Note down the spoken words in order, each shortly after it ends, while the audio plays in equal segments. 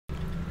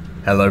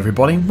Hello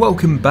everybody,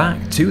 welcome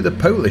back to the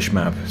Polish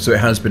map. So it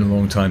has been a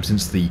long time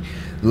since the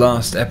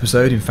last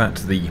episode. In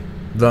fact, the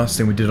last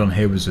thing we did on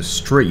here was a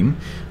stream.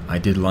 I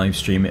did live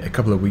stream it a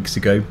couple of weeks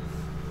ago.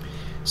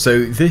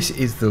 So this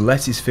is the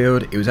lettuce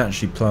field. It was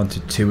actually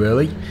planted too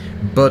early,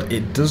 but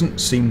it doesn't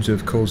seem to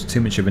have caused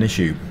too much of an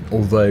issue.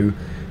 Although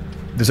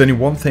there's only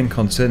one thing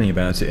concerning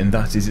about it, and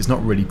that is it's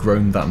not really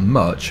grown that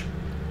much,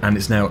 and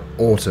it's now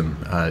autumn.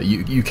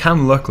 You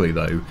can luckily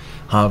though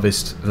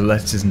harvest the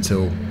lettuces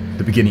until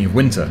the beginning of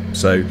winter,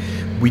 so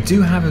we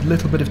do have a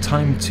little bit of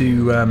time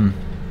to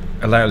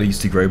allow these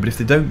to grow. But if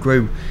they don't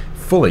grow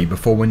fully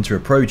before winter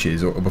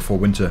approaches, or before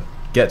winter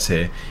gets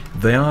here,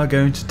 they are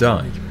going to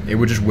die. It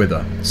will just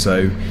wither.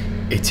 So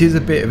it is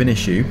a bit of an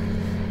issue,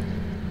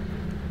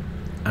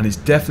 and it's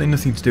definitely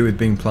nothing to do with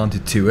being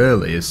planted too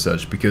early as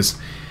such, because,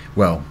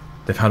 well,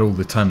 they've had all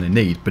the time they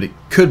need, but it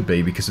could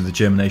be because of the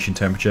germination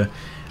temperature.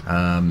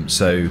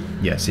 So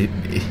yes, it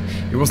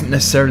wasn't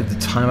necessarily the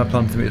time I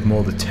planted them, it was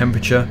more the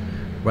temperature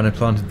when I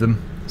planted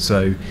them,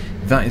 so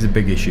that is a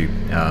big issue.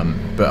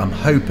 But I'm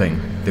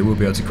hoping they will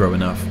be able to grow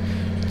enough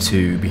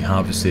to be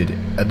harvested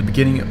at the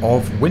beginning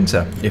of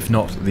winter, if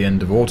not the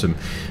end of autumn.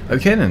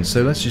 Okay then,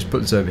 so let's just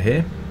put this over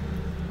here,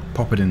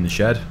 pop it in the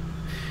shed.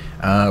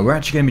 We're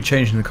actually going to be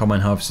changing the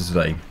combine harvester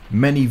today.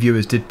 Many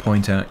viewers did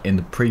point out in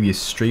the previous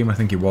stream, I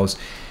think it was,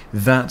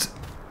 that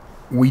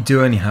we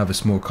do only have a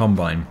small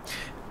combine.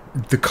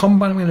 The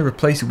combine I'm going to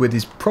replace it with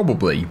is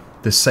probably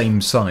the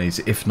same size,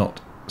 if not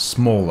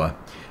smaller,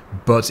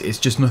 but it's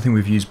just nothing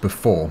we've used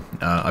before.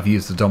 I've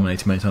used the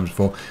Dominator many times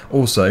before.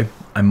 Also,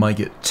 I might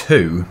get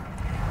two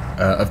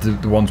of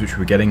the ones which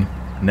we're getting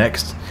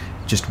next.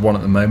 Just one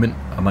at the moment.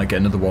 I might get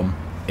another one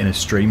in a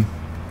stream.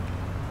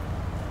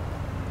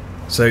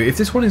 So if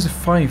this one is a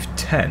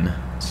 510,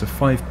 it's a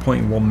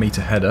 5.1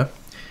 meter header.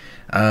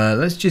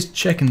 Let's just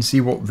check and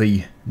see what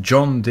the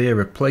John Deere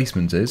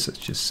replacement is. Let's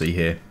just see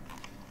here.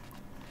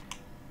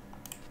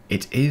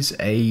 It is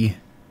a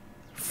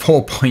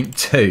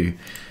 4.2.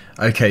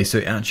 Okay, so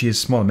it actually is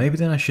smaller. Maybe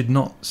then I should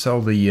not sell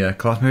the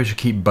class. Maybe I should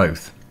keep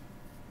both.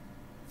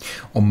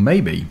 Or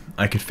maybe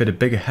I could fit a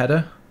bigger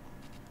header.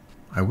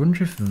 I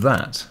wonder if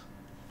that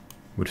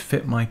would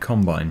fit my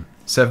combine.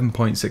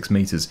 7.6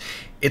 meters.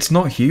 It's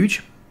not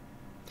huge.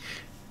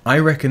 I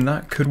reckon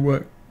that could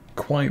work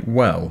quite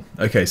well.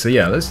 Okay, so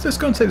yeah, let's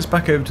go and take this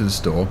back over to the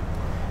store.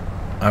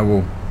 I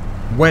will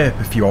weigh up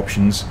a few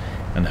options,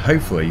 and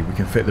hopefully we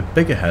can fit the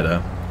bigger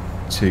header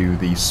to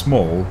the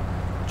small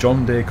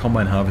John Deere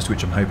combine harvest,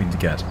 which I'm hoping to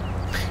get.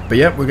 But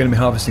yeah, we're going to be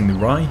harvesting the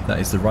rye. That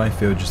is the rye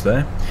field just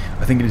there.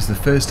 I think it is the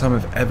first time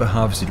I've ever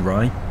harvested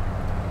rye,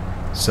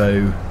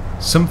 so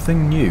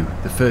something new.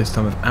 The first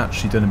time I've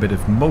actually done a bit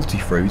of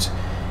multi-fruit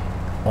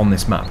on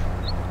this map.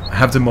 I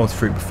have done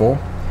multi-fruit before,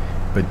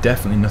 but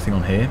definitely nothing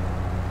on here.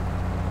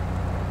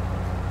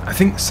 I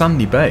think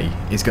Sandy Bay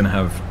is going to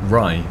have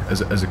rye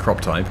as a crop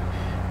type,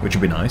 which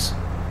would be nice.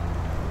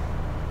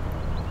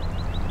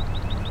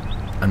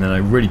 And then I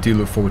really do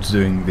look forward to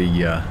doing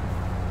the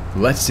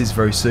lettuces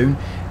very soon,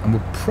 and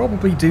we'll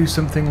probably do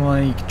something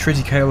like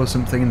triticale or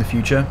something in the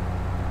future.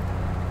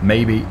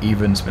 Maybe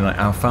even something like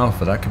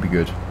alfalfa. That could be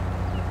good.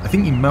 I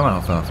think you mow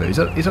alfalfa. Is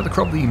that the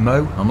crop that you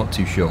mow? I'm not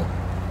too sure.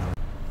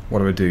 What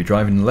do I do?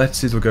 Driving the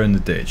lettuces or go in the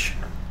ditch?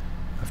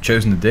 I've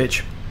chosen the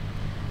ditch,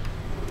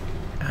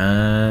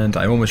 and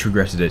I almost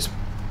regretted it.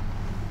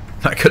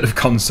 That could have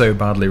gone so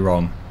badly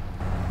wrong.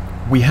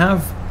 We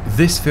have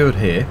this field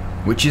here,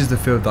 which is the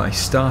field that I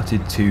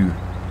started to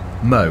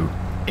mow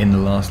in the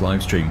last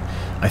live stream.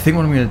 I think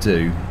what I'm going to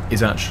do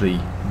is actually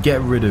get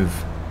rid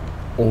of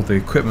all the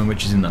equipment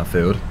which is in that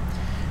field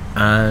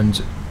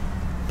and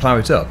plough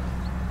it up,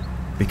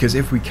 because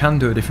if we can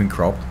do a different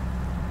crop,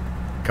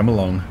 come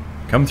along,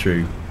 come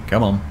through,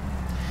 come on.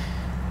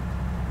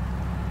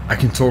 I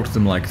can talk to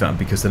them like that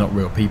because they're not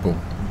real people.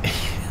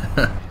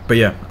 But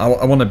yeah,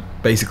 I want to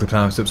basically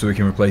plough it up so we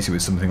can replace it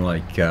with something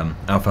like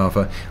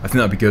alfalfa. I think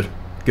that'd be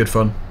good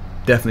fun.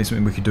 Definitely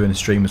something we could do in a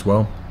stream as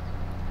well.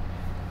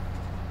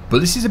 But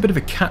this is a bit of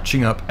a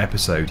catching up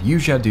episode.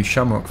 Usually I do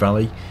Shamrock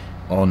Valley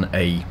on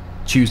a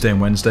Tuesday and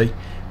Wednesday,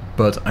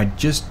 but I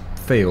just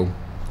feel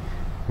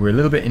we're a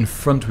little bit in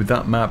front with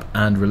that map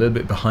and we're a little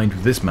bit behind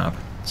with this map.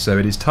 So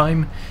it is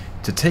time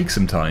to take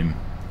some time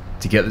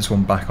to get this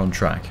one back on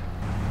track.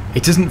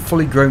 It isn't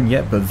fully grown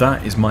yet, but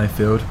that is my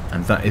field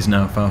and that is an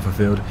alfalfa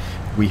field.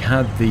 We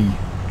had the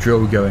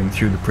drill going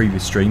through the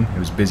previous stream. It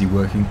was busy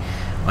working.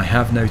 I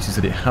have noticed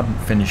that it hadn't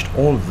finished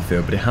all of the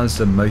field, but it has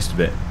done most of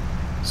it,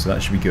 so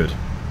that should be good.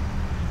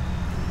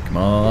 Come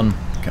on,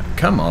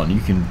 come on, you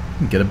can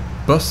get a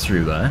bus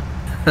through there.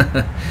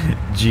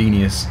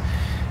 Genius.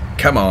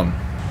 Come on.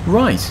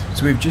 Right,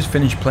 so we've just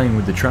finished playing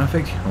with the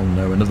traffic. Oh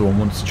no, another one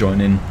wants to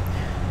join in.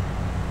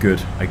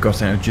 Good, I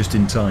got out just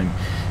in time.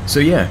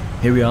 So yeah,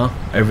 here we are,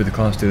 over at the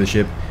class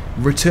dealership,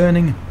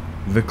 returning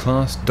the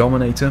class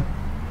Dominator.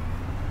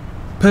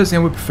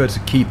 Personally, I would prefer to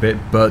keep it,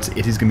 but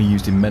it is going to be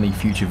used in many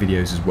future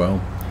videos as well,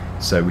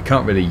 so we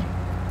can't really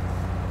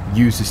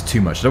use this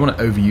too much. I don't want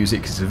to overuse it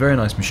because it's a very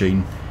nice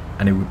machine,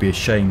 and it would be a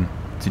shame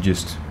to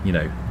just, you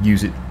know,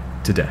 use it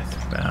to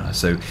death.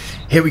 So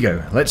here we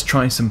go. Let's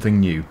try something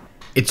new.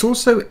 It's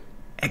also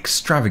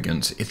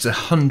extravagant. It's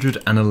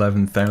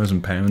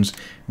 £111,000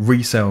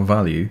 resale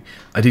value.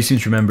 I do seem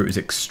to remember it was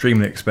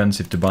extremely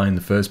expensive to buy in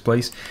the first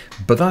place,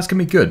 but that's going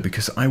to be good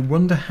because I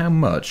wonder how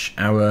much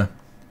our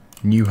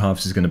new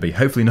harvest is going to be.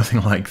 Hopefully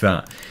nothing like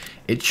that.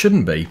 It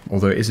shouldn't be,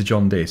 although it is a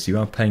John Deere, so you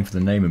are paying for the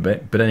name a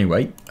bit. But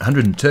anyway,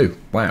 102.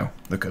 Wow,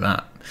 look at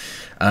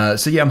that.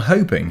 So yeah, I'm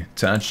hoping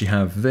to actually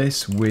have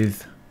this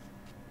with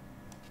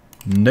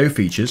no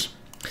features,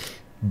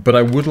 but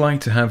I would like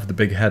to have the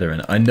big header,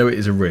 and I know it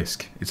is a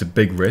risk. It's a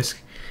big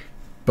risk,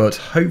 but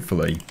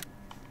hopefully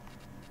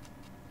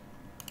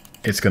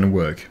it's going to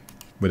work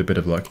with a bit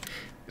of luck.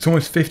 It's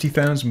almost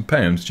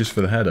 £50,000 just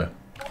for the header.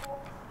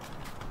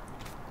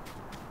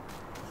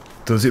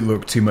 Does it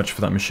look too much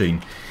for that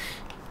machine?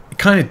 It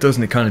kind of does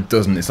and it kind of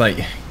doesn't. It's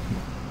like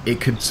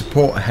it could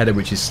support a header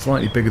which is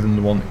slightly bigger than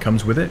the one that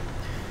comes with it,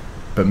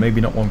 but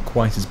maybe not one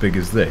quite as big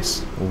as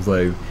this.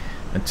 Although,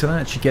 until I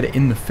actually get it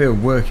in the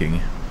field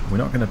working, we're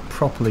not going to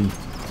properly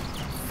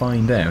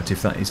find out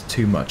if that is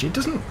too much. It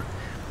doesn't...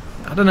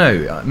 I don't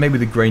know. Maybe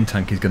the grain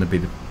tank is going to be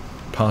the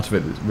part of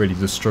it that really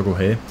does struggle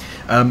here.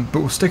 But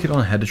we'll stick it on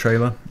a header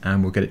trailer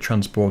and we'll get it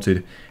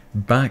transported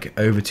back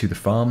over to the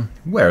farm.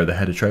 Where are the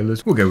header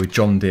trailers? We'll go with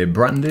John Deere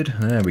branded.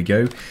 There we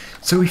go.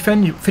 So we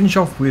finish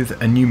off with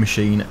a new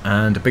machine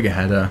and a bigger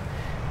header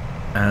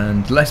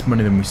and less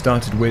money than we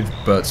started with,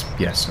 but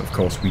yes, of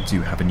course we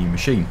do have a new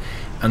machine.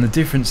 And the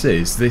difference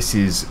is this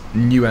is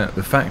new out of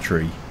the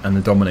factory and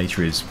the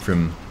Dominator is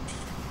from,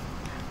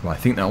 well, I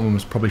think that one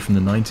was probably from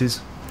the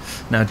 90s.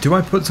 Now, do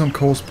I put this on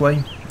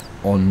Courseplay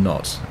or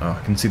not? Oh,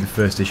 I can see the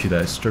first issue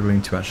there,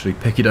 struggling to actually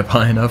pick it up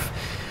high enough.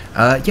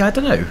 Yeah, I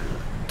don't know.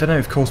 Don't know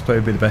if Courseplay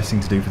would be the best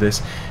thing to do for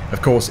this.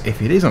 Of course,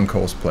 if it is on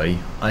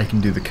Courseplay, I can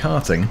do the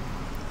karting.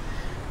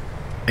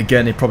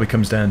 Again, it probably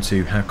comes down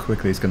to how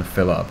quickly it's going to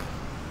fill up.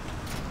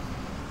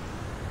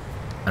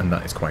 And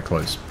that is quite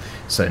close.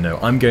 So no,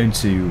 I'm going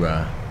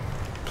to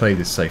play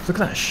this safe. Look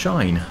at that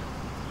shine.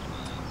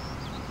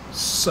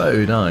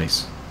 So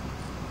nice.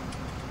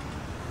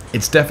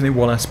 It's definitely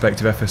one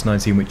aspect of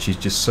FS19 which is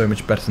just so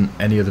much better than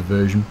any other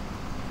version.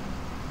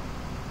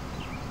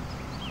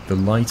 The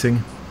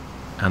lighting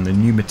and the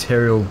new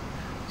material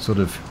sort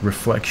of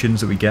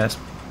reflections that we get.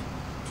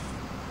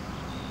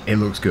 It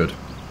looks good.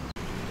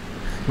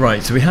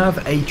 Right, so we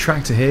have a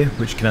tractor here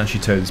which can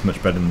actually tow this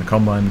much better than the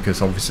combine,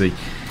 because obviously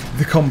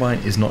the combine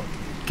is not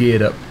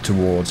geared up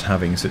towards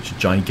having such a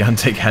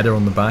gigantic header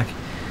on the back.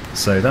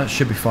 So that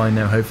should be fine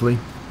now, hopefully.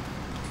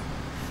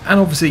 And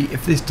obviously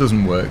if this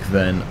doesn't work,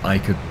 then I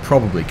could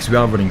probably, because we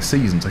are running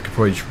seasons, I could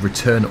probably just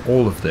return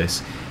all of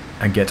this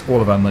and get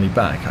all of our money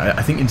back.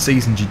 I think in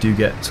seasons you do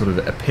get sort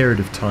of a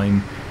period of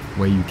time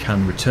where you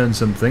can return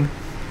something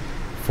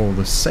for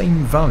the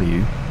same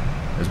value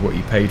as what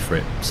you paid for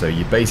it. So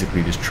you're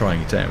basically just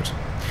trying it out.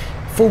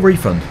 Full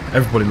refund.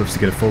 Everybody loves to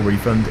get a full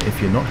refund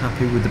if you're not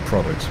happy with the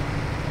product.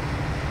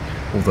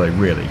 Although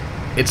really,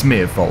 it's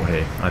me at fault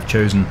here. I've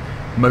chosen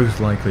most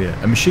likely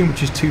a machine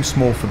which is too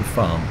small for the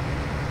farm.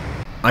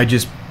 I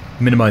just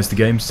minimise the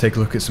game to take a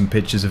look at some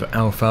pictures of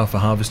alfalfa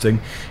harvesting.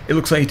 It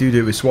looks like you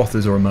do it with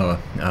swathers or a mower.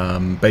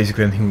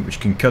 Basically anything which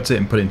can cut it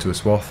and put it into a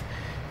swath.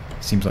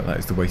 Seems like that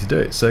is the way to do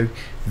it. So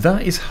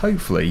that is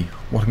hopefully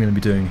what I'm going to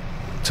be doing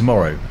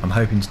tomorrow. I'm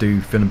hoping to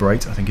do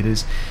Finnebrate, I think it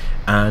is.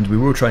 And we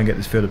will try and get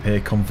this field up here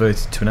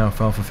converted to an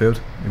alfalfa field.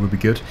 It would be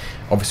good.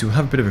 Obviously we'll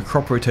have a bit of a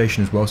crop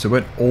rotation as well, so it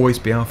won't always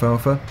be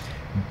alfalfa,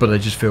 but I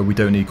just feel we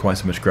don't need quite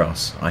so much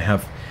grass. I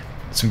have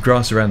some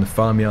grass around the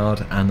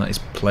farmyard and that is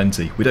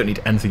plenty. We don't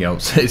need anything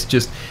else. It's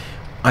just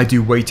I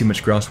do way too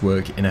much grass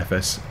work in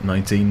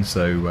FS19,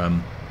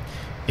 so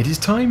it is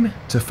time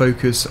to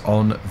focus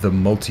on the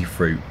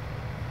multi-fruit.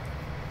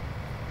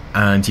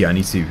 And yeah, I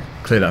need to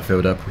clear that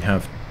field up. We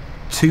have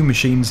 2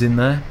 machines in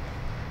there,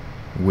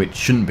 which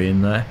shouldn't be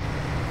in there.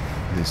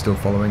 Is it still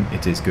following?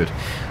 It is, good.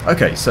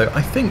 Okay, so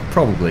I think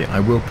probably I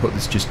will put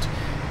this just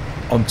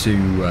onto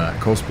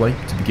Courseplay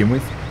to begin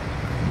with.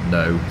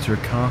 No, is there a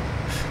car?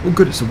 Oh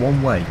good, it's a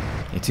one-way.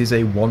 It is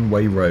a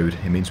one-way road.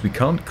 It means we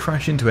can't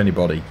crash into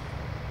anybody.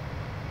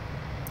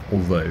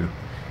 Although,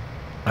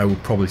 I will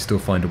probably still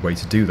find a way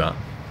to do that.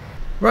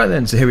 Right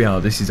then, so here we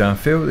are. This is our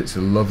field. It's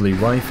a lovely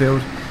rye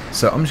field.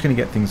 So I'm just going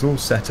to get things all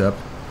set up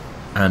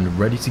and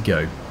ready to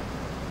go.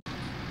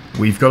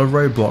 We've got a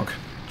roadblock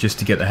just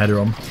to get the header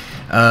on.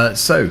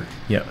 So,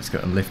 yeah, let's go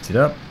and lift it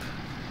up.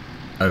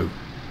 Oh,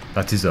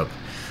 that is up.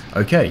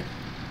 Okay,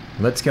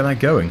 let's get that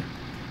going.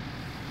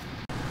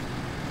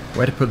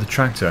 Where to put the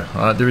tractor?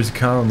 There is a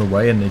car on the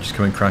way and they just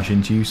come and crash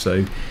into you,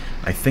 so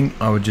I think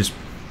I would just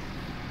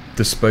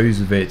dispose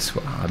of it.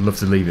 Well, I'd love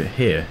to leave it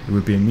here. It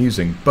would be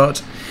amusing,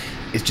 but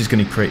it's just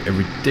going to create a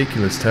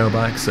ridiculous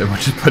tailback, so we'll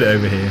just put it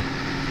over here.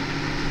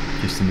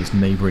 Just in this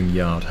neighbouring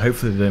yard.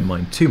 Hopefully they don't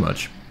mind too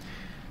much.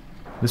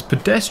 There's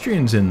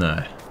pedestrians in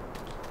there.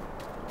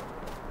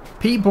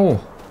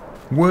 People.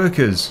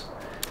 Workers.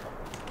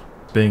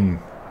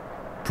 Being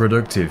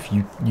productive.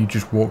 You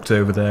just walked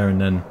over there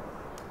and then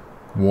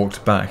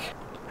walked back.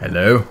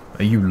 Hello?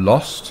 Are you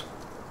lost?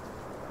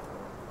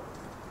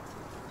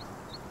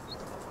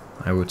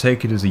 I will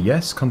take it as a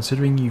yes,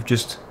 considering you've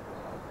just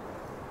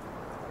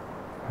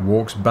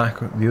walked back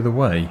the other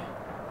way.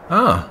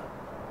 Ah,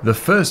 the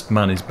first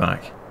man is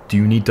back. Do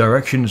you need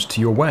directions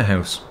to your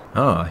warehouse?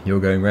 Ah, you're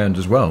going round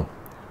as well.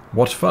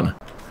 What fun.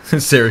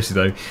 Seriously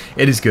though,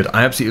 it is good.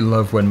 I absolutely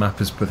love when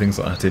mappers put things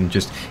like that in. It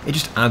just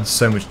adds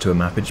so much to a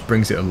map. It just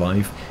brings it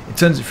alive. It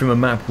turns it from a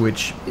map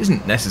which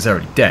isn't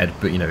necessarily dead,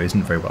 but you know,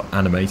 isn't very well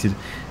animated,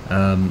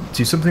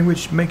 to something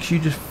which makes you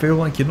just feel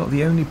like you're not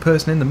the only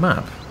person in the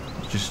map.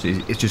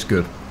 It's just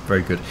good.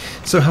 Very good.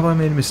 So have I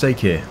made a mistake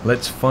here?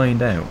 Let's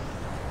find out.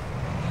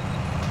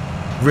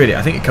 Really,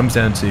 I think it comes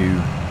down to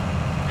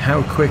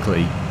how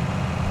quickly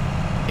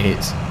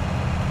it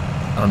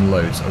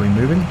unloads. Are we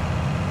moving?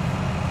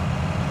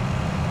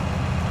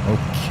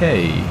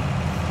 Okay.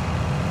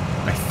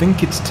 I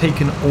think it's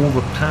taken all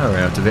the power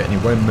out of it and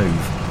it won't move.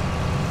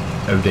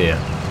 Oh dear.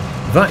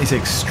 That is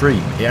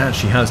extreme. It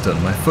actually has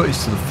done. My foot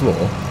is to the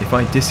floor. If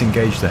I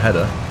disengage the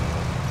header,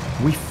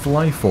 we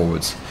fly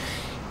forwards.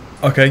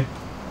 Okay.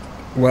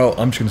 Well,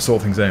 I'm just going to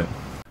sort things out.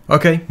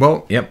 Okay,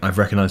 well, yep, I've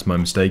recognised my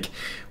mistake.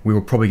 We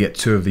will probably get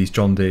 2 of these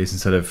John Deeres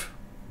instead of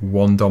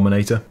 1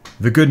 Dominator.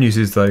 The good news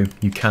is, though,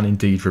 you can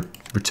indeed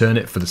return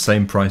it for the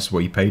same price as what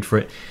you paid for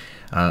it.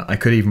 I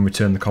could even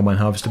return the Combine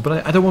Harvester,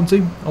 but I don't want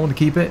to. I want to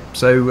keep it.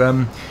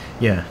 So,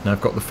 yeah, now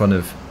I've got the fun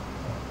of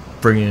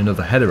bringing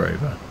another header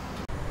over.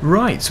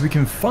 Right, so we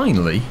can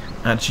finally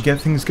actually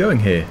get things going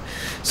here.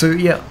 So,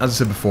 yeah, as I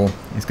said before,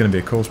 it's going to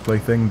be a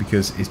Courseplay thing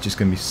because it's just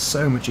going to be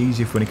so much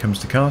easier when it comes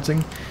to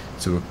karting.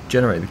 So we'll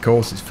generate the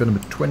course. It's field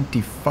number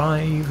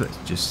 25. Let's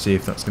just see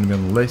if that's going to be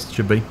on the list.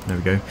 Should be. There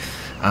we go.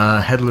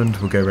 Headland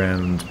will go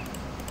around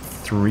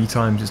 3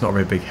 times. It's not a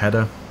very big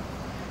header.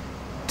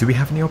 Do we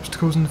have any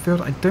obstacles in the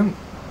field? I don't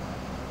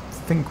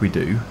think we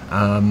do.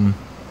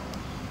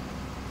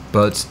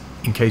 But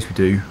in case we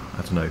do,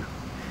 I don't know.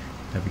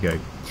 There we go.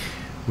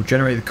 We'll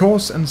generate the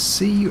course and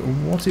see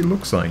what it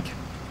looks like.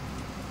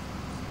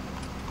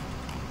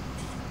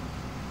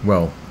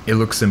 Well, it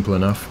looks simple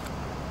enough.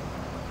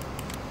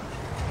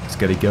 Let's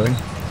get it going.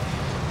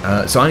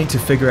 So I need to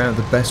figure out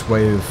the best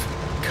way of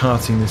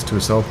carting this to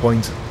a sell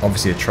point.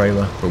 Obviously a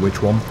trailer, but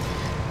which one?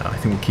 I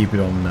think we'll keep it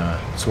on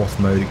swath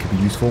mode. It could be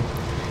useful.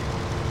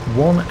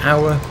 1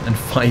 hour and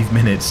 5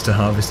 minutes to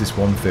harvest this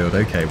one field.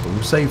 Okay, well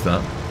we'll save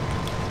that.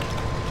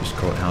 Just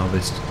call it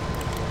harvest.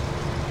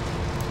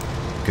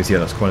 Because yeah,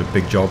 that's quite a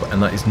big job,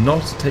 and that is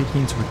not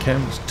taking into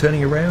account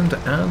turning around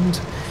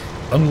and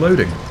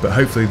unloading. But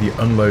hopefully the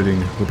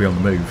unloading will be on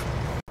the move.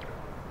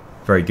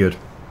 Very good.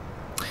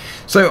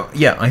 So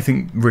yeah, I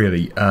think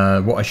really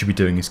what I should be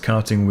doing is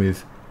carting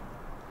with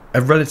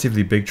a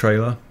relatively big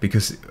trailer,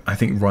 because I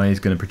think RYE is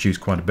going to produce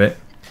quite a bit.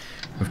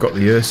 We've got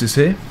the Ursus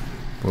here.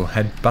 We'll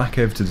head back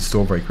over to the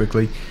store very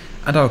quickly,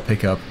 and I'll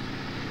pick up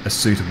a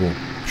suitable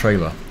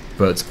trailer.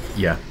 But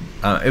yeah,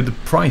 the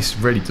price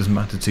really doesn't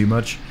matter too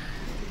much.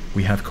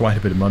 We have quite a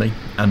bit of money,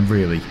 and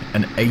really,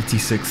 an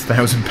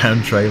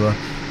 £86,000 trailer,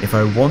 if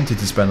I wanted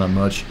to spend that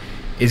much,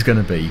 is going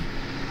to be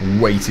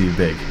way too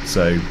big.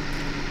 So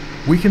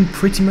we can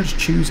pretty much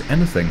choose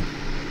anything.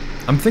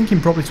 I'm thinking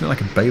probably something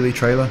like a Bailey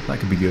trailer. That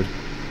could be good.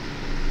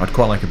 I'd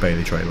quite like a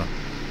Bailey trailer.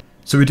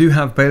 So we do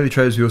have Bailey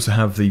trailers. We also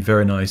have the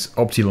very nice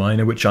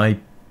Optiliner, which I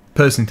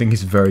personally think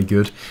is very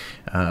good.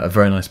 A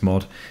very nice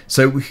mod.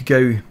 So we could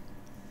go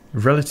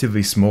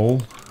relatively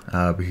small.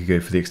 We could go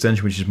for the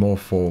extension, which is more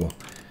for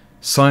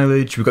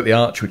silage. We've got the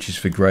Arch, which is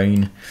for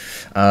grain.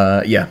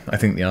 Yeah, I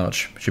think the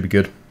Arch should be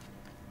good.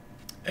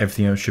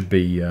 Everything else should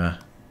be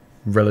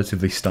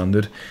relatively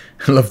standard.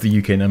 I love the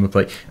UK number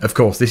plate. Of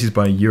course, this is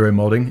by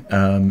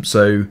Euromodding,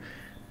 so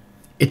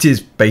it is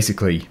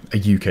basically a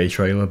UK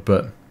trailer,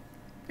 but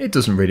it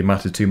doesn't really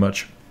matter too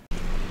much.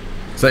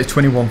 So that's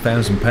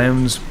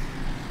 £21,000.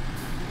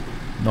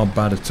 Not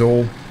bad at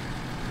all.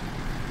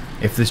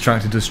 If this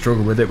tractor does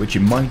struggle with it, which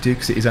it might do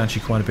because it is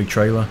actually quite a big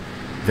trailer,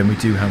 then we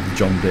do have the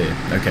John Deere.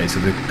 Okay, so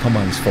the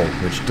combine is full,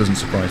 which doesn't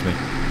surprise me.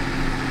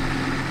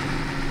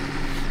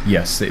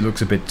 Yes, it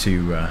looks a bit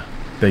too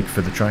big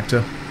for the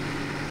tractor.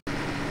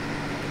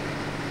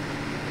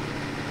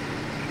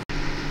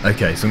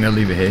 Okay, so I'm going to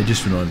leave it here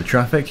just to annoy the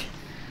traffic.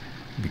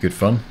 It'll be good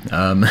fun.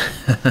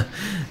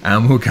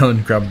 And we'll go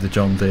and grab the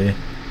John Deere,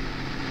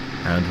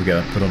 and we'll get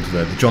that put onto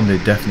there. The John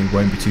Deere definitely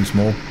won't be too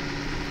small.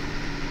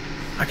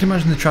 I can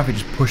imagine the traffic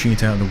just pushing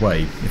it out of the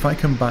way. If I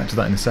come back to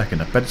that in a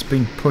second, I bet it's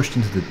been pushed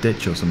into the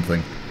ditch or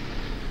something.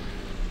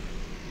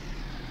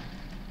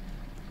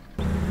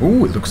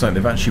 Ooh, it looks like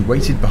they've actually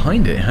waited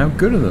behind it. How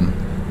good of them.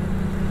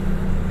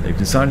 They've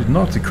decided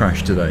not to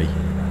crash today.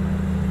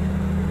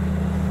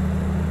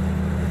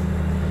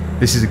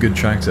 This is a good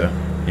tractor.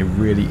 It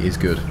really is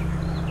good.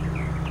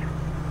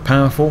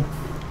 Powerful.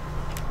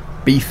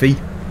 Beefy.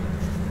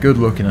 Good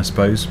looking, I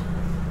suppose.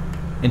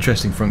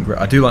 Interesting front grille.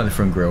 I do like the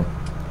front grille.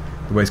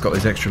 The way it's got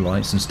those extra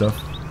lights and stuff.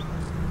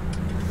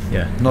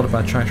 Yeah, not a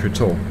bad tractor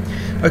at all.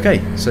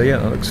 Okay, so yeah,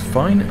 that looks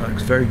fine. That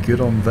looks very good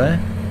on there.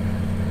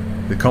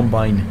 The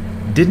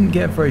combine didn't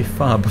get very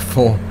far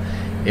before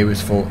it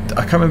was full.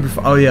 I can't remember if...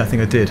 Oh yeah, I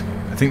think I did.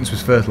 I think this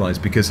was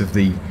fertilised because of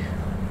the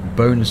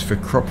bonus for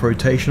crop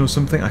rotation or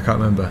something, I can't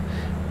remember.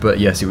 But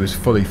yes, it was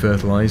fully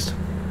fertilised.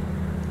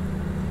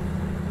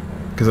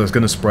 Because I was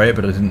going to spray it,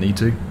 but I didn't need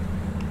to.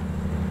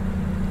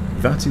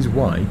 That is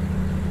why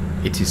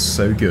it is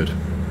so good.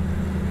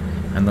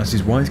 And that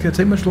is why it's going to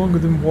take much longer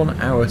than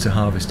 1 hour to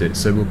harvest it.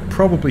 So we'll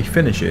probably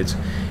finish it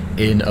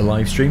in a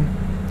live stream.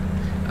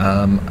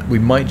 We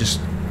might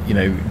just, you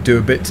know, do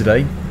a bit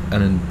today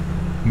and then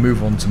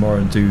move on tomorrow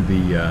and do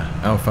the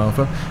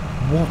alfalfa.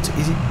 What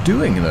is it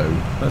doing though?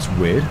 That's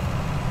weird.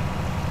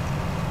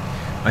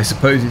 I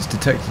suppose it's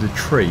detected a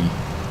tree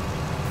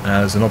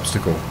as an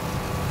obstacle.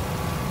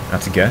 I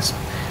have to guess.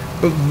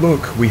 But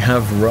look, we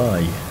have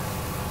rye.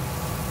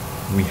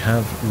 We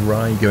have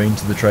rye going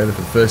to the trailer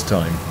for the first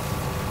time.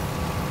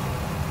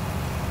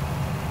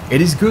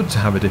 It is good to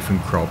have a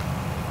different crop.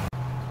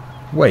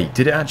 Wait,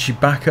 did it actually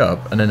back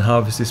up and then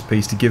harvest this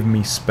piece to give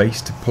me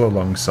space to pull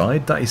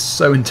alongside? That is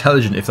so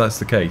intelligent if that's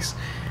the case.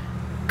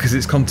 Because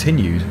it's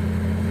continued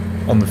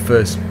on the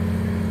first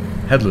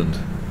headland.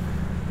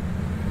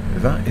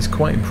 That is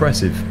quite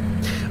impressive.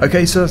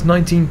 Okay, so that's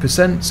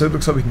 19%, so it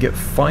looks like we can get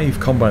 5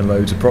 combine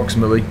loads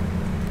approximately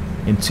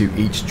into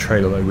each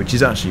trailer load, which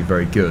is actually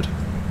very good.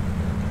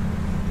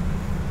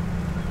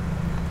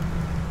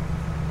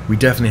 We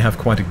definitely have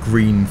quite a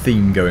green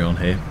theme going on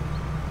here.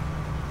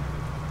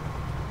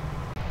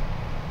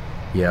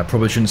 Yeah, I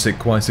probably shouldn't sit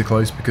quite so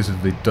close because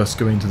of the dust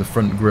going into the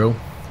front grille,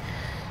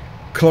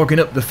 clogging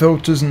up the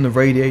filters and the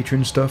radiator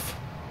and stuff.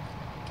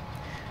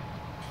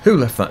 Who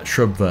left that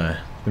shrub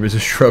there? There is a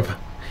shrub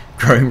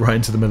growing right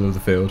into the middle of the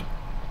field.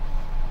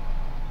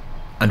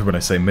 And when I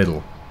say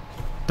middle,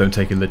 don't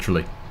take it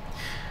literally.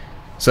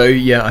 So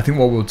yeah, I think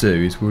what we'll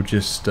do is we'll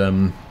just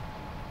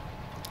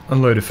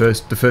unload the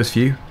first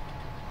few,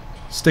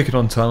 stick it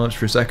on time-lapse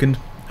for a second,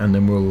 and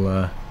then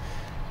we'll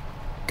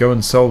go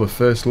and sell the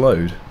first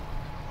load.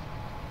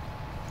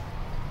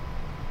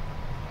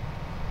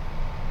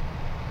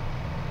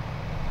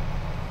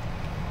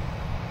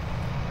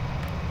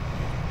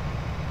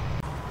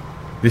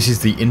 This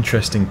is the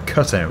interesting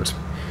cutout.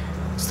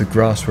 It's the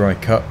grass where I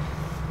cut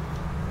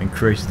and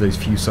created those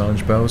few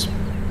silage bells.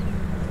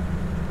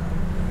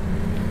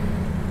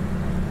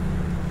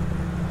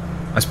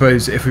 I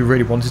suppose if we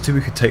really wanted to,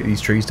 we could take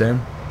these trees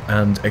down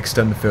and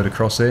extend the field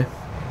across here.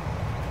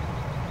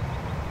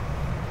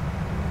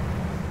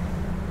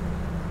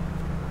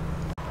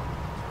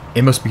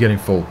 It must be getting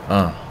full.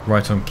 Ah,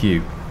 right on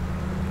cue.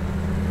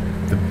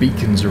 The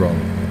beacons are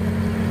on.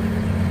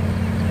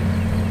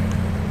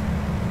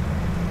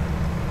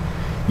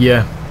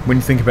 Yeah, when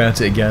you think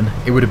about it again,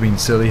 it would have been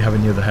silly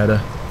having the other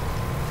header.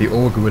 The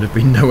auger would have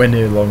been nowhere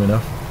near long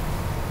enough.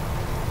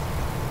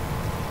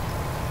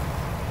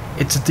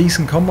 It's a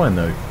decent combine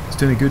though, it's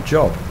doing a good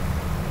job.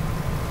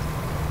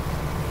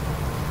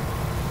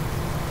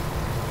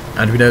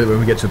 And we know that when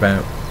we get to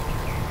about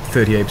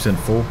 38%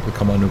 full, the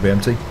combine will be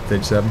empty,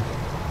 37.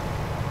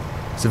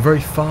 It's a very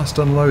fast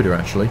unloader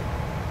actually.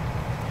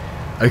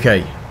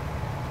 Okay,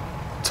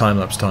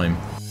 time-lapse time.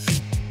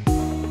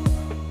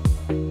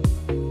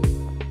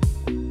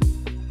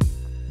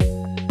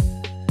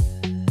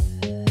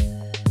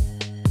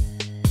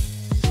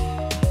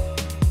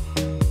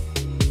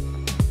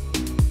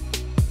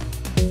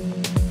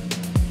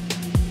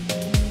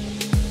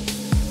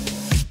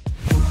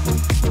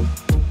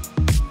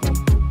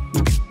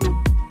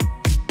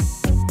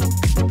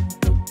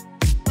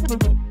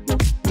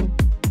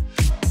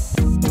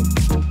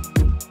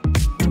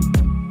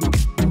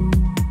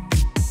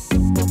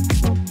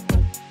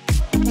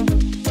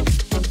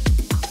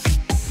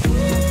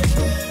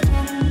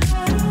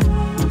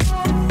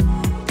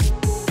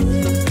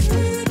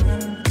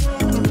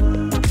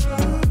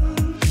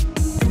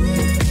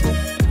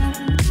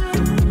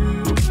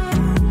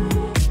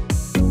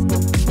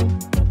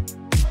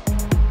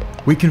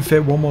 We can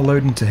fit one more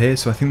load into here,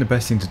 so I think the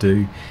best thing to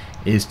do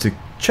is to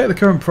check the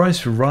current price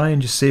for rye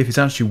and just see if it's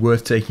actually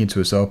worth taking to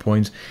a sell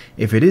point.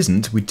 If it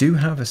isn't, we do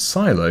have a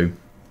silo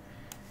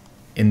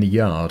in the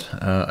yard.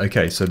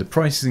 Okay, so the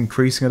price is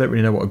increasing. I don't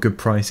really know what a good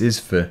price is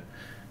for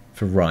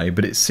rye,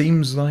 but it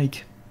seems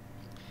like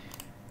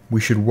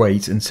we should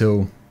wait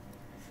until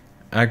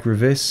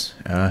Agrivis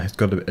has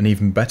got an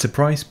even better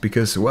price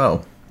because,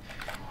 well,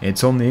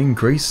 it's on the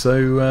increase,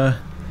 so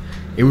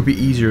it would be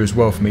easier as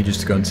well for me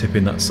just to go and tip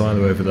in that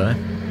silo over there.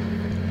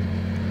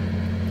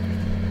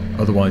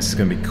 Otherwise it's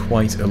going to be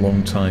quite a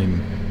long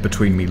time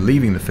between me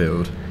leaving the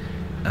field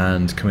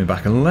and coming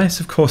back, unless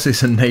of course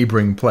it's a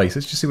neighbouring place.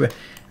 Let's just see where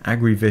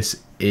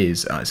Agrivis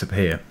is. Ah, it's up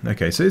here.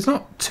 Okay, so it's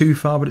not too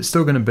far, but it's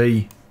still going to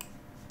be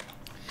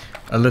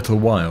a little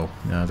while.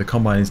 The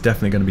combine is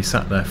definitely going to be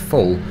sat there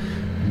full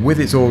with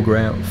its auger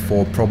out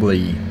for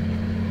probably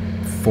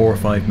 4 or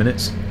 5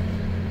 minutes.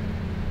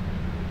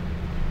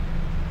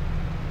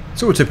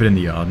 So we'll tip it in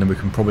the yard and then we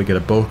can probably get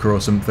a bulker or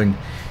something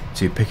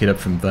to pick it up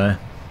from there.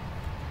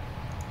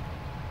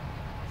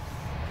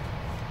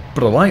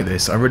 But I like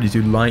this. I really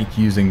do like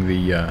using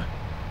the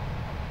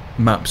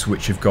maps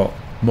which have got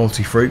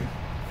multi-fruit.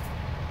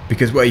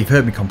 Because, well, you've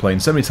heard me complain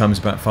so many times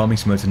about Farming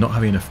Simulator not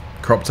having enough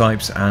crop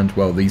types, and,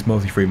 well, these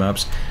multi-fruit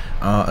maps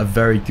are a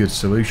very good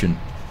solution.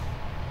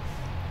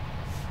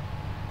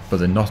 But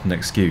they're not an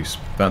excuse,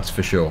 that's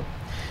for sure.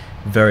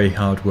 Very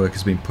hard work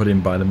has been put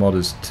in by the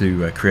modders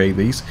to create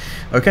these.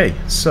 Okay,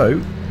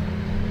 so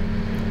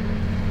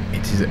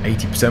it is at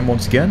 80%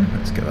 once again.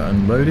 Let's get that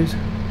unloaded.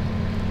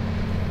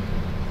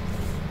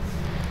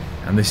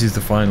 And this is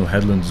the final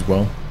headland as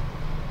well.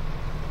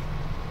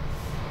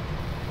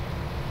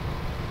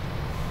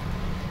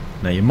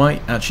 Now you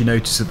might actually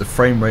notice that the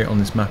frame rate on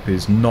this map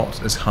is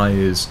not as high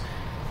as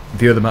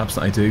the other maps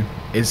that I do.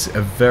 It's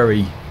a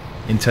very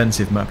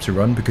intensive map to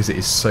run because it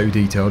is so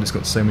detailed, it's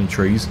got so many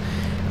trees.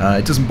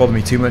 It doesn't bother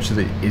me too much that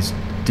it is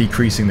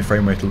decreasing the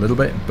frame rate a little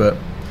bit, but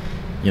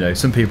you know,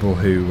 some people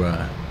who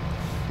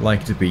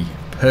like to be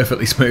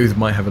perfectly smooth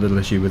might have a little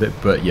issue with it,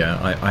 but yeah,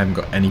 I haven't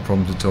got any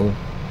problems at all.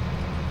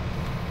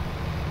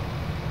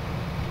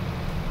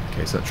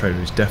 Okay, so that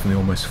trailer is definitely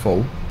almost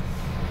full.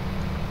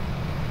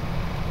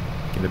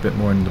 Get a bit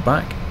more in the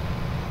back.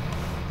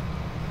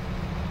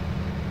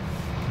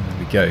 There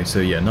we go. So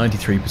yeah,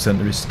 93%.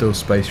 There is still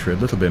space for a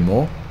little bit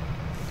more.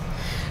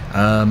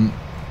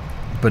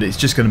 But it's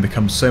just going to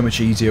become so much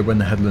easier when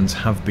the headlands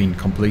have been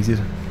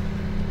completed.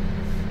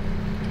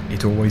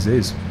 It always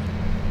is.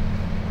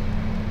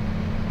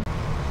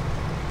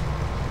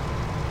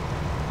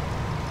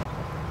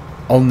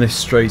 On this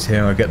straight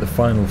here, I get the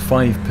final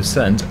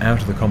 5%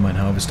 out of the combine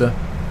harvester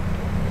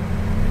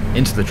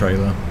into the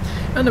trailer,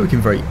 and then we can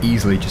very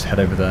easily just head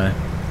over there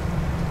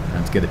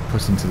and get it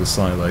put into the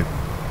silo.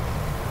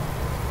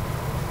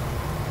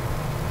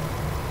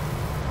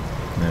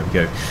 There we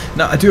go.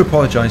 Now, I do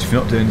apologise for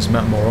not doing this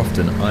map more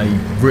often. I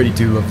really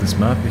do love this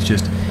map. It's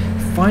just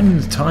finding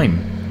the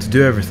time to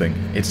do everything.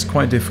 It's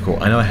quite difficult.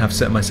 I know I have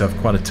set myself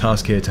quite a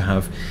task here to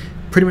have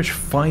pretty much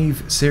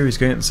 5 series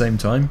going at the same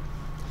time.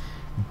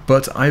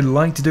 But I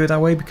like to do it that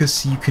way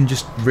because you can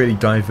just really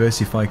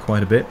diversify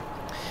quite a bit.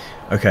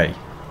 Okay,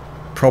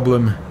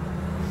 problem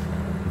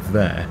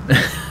there.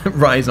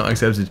 RYE is not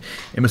accepted.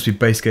 It must be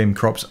base game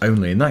crops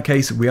only. In that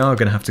case, we are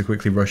going to have to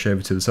quickly rush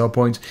over to the sell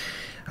point.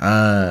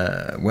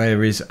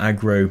 Where is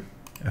aggro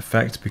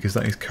effect? Because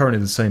that is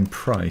currently the same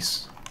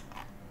price.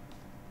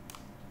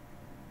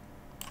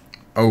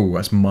 Oh,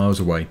 that's miles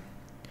away.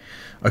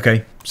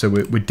 Okay, so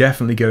we're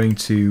definitely going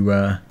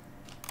to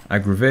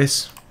aggro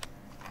this,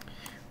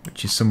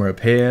 which is somewhere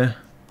up here,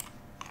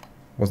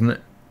 wasn't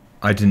it?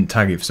 I didn't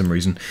tag it for some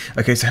reason.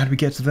 Okay, so how do we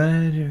get to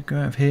there? Do we go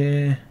out of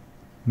here?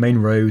 Main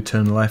road,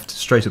 turn left,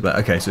 straight up there.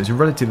 Okay, so it's a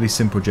relatively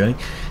simple journey.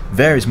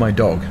 There is my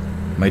dog.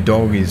 My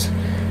dog is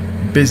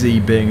busy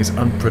being as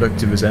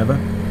unproductive as ever.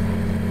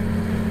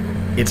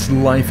 Its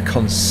life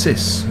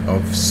consists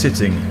of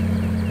sitting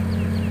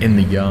in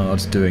the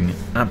yard doing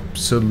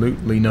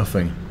absolutely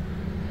nothing.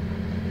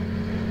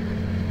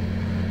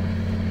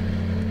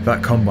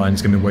 That combine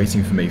is going to be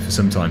waiting for me for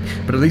some time.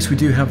 But at least we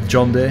do have the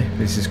John Deere.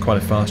 This is quite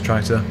a fast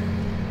tractor.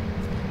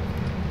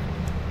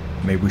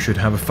 Maybe we should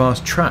have a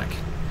fast track,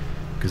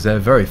 because they're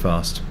very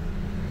fast.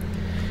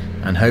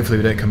 And hopefully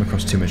we don't come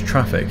across too much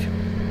traffic.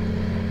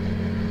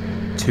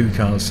 2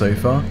 cars so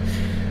far.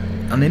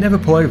 And they never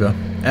pull over.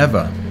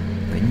 Ever.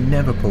 They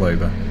never pull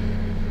over.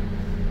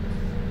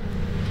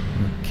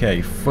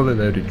 Okay, fully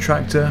loaded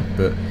tractor,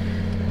 but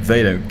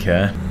they don't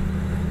care.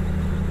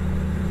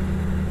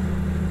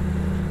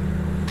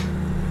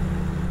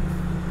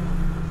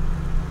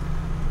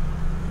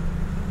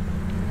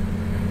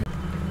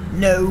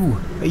 No!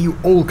 Are you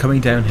all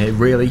coming down here?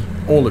 Really?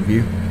 All of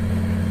you?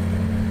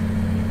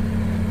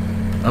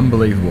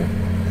 Unbelievable.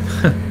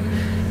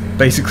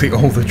 Basically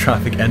all the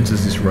traffic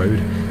enters this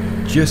road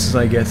just as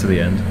I get to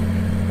the end.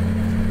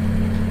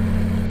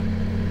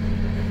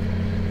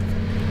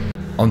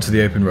 Onto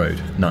the open road.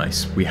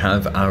 Nice. We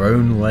have our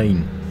own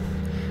lane.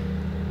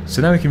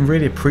 So now we can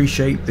really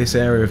appreciate this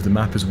area of the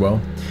map as well.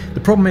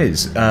 The problem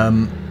is,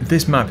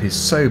 this map is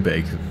so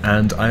big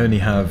and I only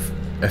have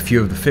a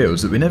few of the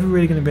fields that we're never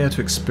really going to be able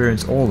to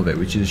experience all of it,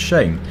 which is a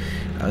shame.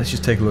 Let's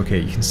just take a look here.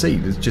 You can see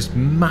there's just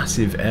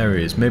massive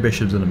areas. Maybe I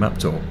should have done a map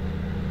tour.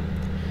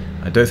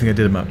 I don't think I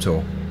did a map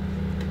tour.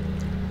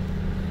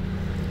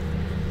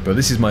 But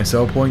this is my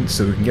sell point,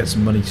 so we can get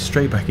some money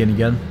straight back in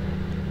again.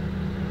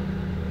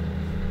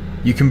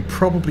 You can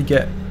probably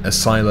get a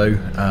silo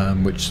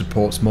which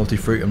supports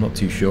multi-fruit, I'm not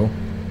too sure.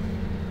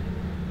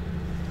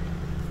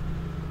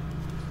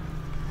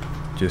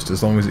 Just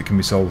as long as it can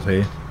be sold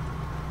here.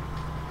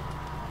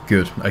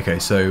 Good. Okay,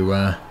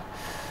 so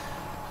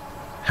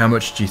how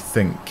much do you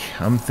think?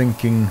 I'm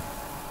thinking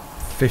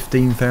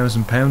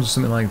 £15,000 or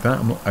something like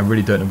that. I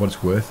really don't know what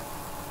it's worth.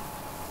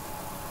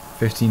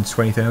 15,000 to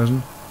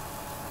 20,000.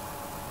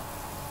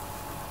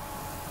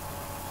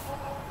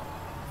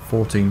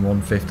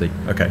 14,150.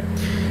 Okay,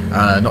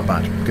 not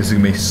bad because there's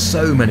gonna be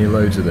so many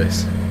loads of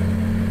this.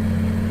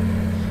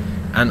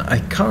 And I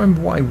can't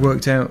remember what I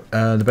worked out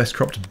the best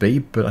crop to be,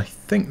 but I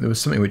think there was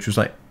something which was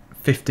like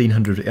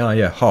 1,500. Oh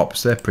yeah,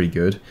 hops, they're pretty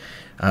good.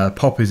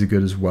 Poppies are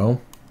good as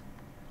well.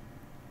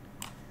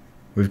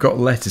 We've got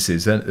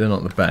lettuces, they're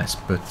not the best,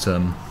 but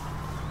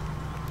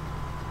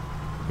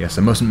yes,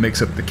 I mustn't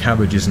mix up the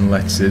cabbages and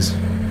lettuces.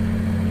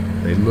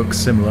 They look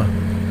similar.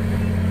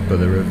 but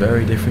they're a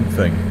very different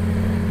thing.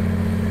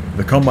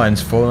 The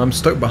combine's full and I'm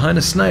stuck behind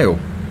a snail.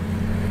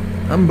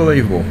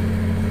 Unbelievable.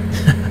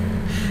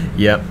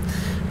 Yep.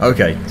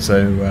 Okay,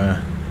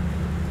 so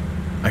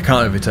I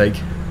can't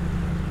overtake.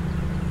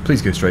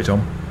 Please go straight on.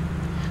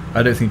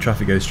 I don't think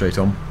traffic goes straight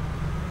on.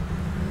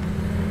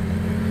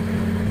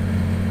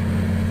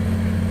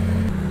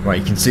 Right,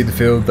 you can see the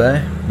field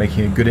there,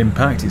 making a good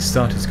impact. It's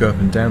started to go up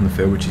and down the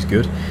field, which is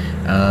good.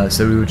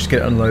 So we will just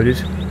get it unloaded,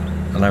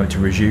 allow it to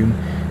resume,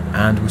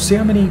 and we'll see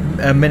how many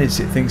minutes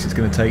it thinks it's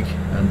going to take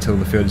until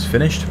the field is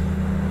finished.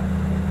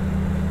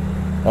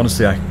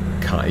 Honestly, I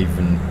can't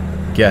even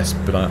guess,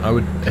 but I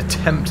would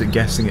attempt at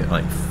guessing it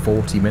like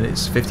 40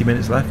 minutes, 50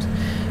 minutes left.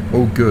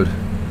 Oh good,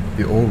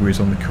 the auger is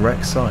on the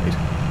correct side.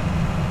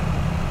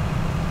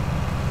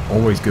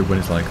 Always good when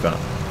it's like that.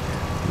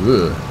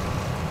 Ugh.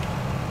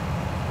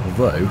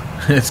 Although,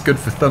 it's good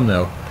for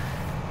thumbnail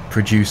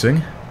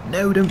producing.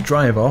 No, don't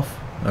drive off.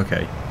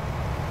 Okay.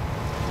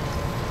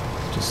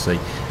 Just see.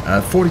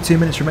 42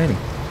 minutes remaining.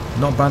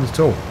 Not bad at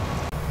all.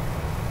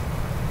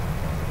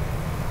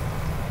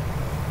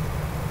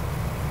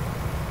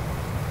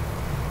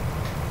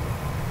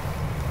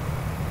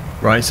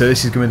 Right, so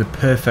this is going to be the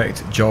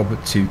perfect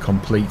job to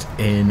complete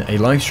in a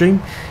live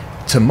stream.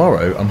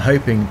 Tomorrow, I'm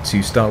hoping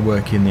to start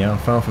working the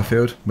alfalfa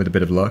field with a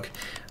bit of luck,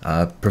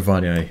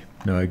 providing I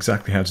know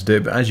exactly how to do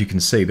it. But as you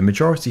can see, the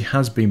majority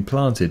has been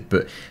planted,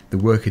 but the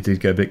worker did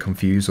get a bit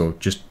confused or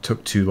just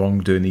took too long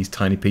doing these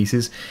tiny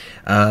pieces.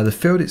 The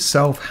field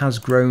itself has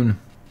grown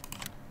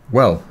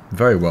well,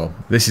 very well.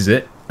 This is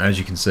it, as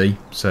you can see.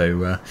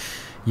 So,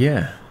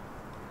 yeah,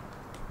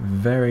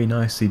 very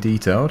nicely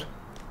detailed.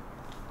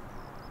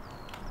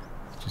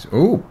 Just,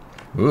 oh,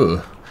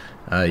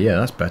 yeah,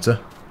 that's better.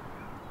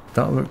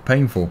 That looked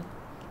painful.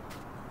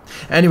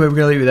 Anyway, we're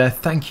going to leave it there.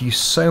 Thank you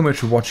so much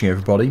for watching,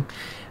 everybody.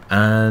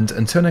 And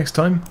until next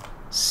time,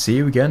 see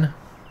you again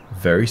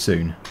very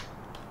soon.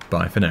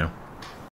 Bye for now.